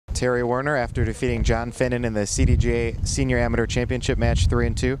Terry Werner after defeating John Finnin in the CDGA Senior Amateur Championship match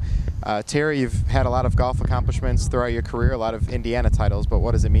 3-2. Terry, you've had a lot of golf accomplishments throughout your career, a lot of Indiana titles, but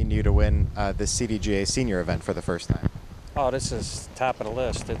what does it mean to you to win this CDGA senior event for the first time? Oh, this is top of the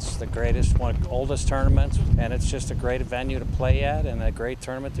list. It's the greatest, one of the oldest tournaments, and it's just a great venue to play at and a great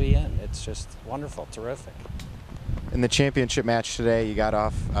tournament to be in. It's just wonderful, terrific. In the championship match today, you got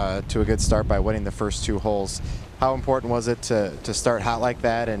off to a good start by winning the first 2 holes. How important was it to start hot like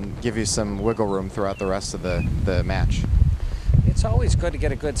that and give you some wiggle room throughout the rest of the match? It's always good to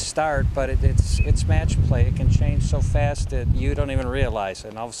get a good start, but it's match play. It can change so fast that you don't even realize it,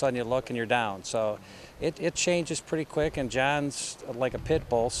 and all of a sudden you look and you're down. So it changes pretty quick, and John's like a pit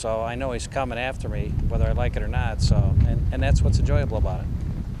bull, so I know he's coming after me, whether I like it or not. So, and that's what's enjoyable about it.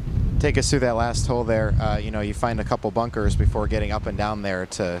 Take us through that last hole there. You find a couple bunkers before getting up and down there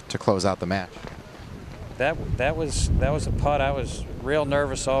to close out the match. That was a putt I was real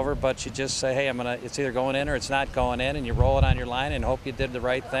nervous over, but you just say, hey, it's either going in or it's not going in, and you roll it on your line and hope you did the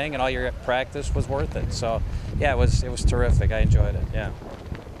right thing, and all your practice was worth it. So, yeah, it was terrific. I enjoyed it. Yeah.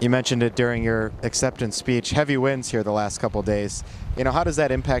 You mentioned it during your acceptance speech. Heavy winds here the last couple of days. How does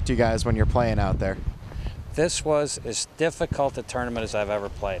that impact you guys when you're playing out there? This was as difficult a tournament as I've ever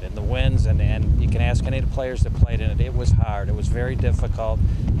played. And the winds, and you can ask any of the players that played in it, it was hard. It was very difficult.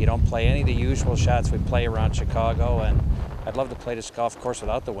 You don't play any of the usual shots we play around Chicago, and I'd love to play this golf course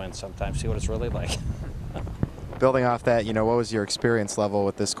without the wind sometimes, see what it's really like. Building off that, what was your experience level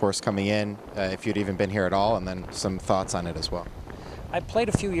with this course coming in, if you'd even been here at all, and then some thoughts on it as well? I played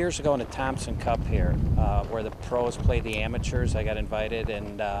a few years ago in the Thompson Cup here, where the pros played the amateurs. I got invited,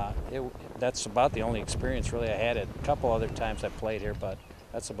 and that's about the only experience really I had it. A couple other times I played here, but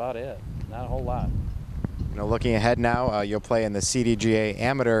that's about it. Not a whole lot. Looking ahead now, you'll play in the CDGA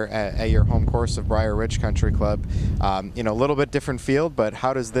Amateur at your home course of Briar Ridge Country Club. A little bit different field, but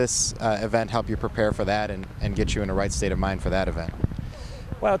how does this event help you prepare for that and get you in the right state of mind for that event?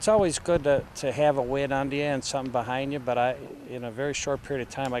 Well, it's always good to have a win under you and something behind you, but in a very short period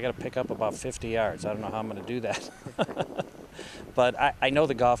of time, I got to pick up about 50 yards. I don't know how I'm going to do that. But I know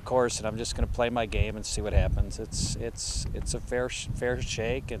the golf course, and I'm just going to play my game and see what happens. It's a fair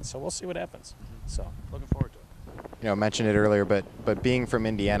shake, and so we'll see what happens. So looking forward to it. I mentioned it earlier, but being from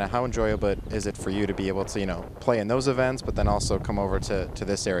Indiana, how enjoyable is it for you to be able to play in those events, but then also come over to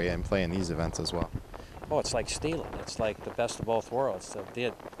this area and play in these events as well? Oh, it's like stealing. It's like the best of both worlds.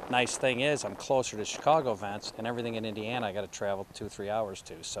 The nice thing is I'm closer to Chicago events, and everything in Indiana I got to travel 2-3 hours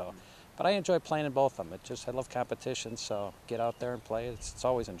to. So, but I enjoy playing in both of them. I love competition, so get out there and play. It's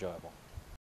always enjoyable.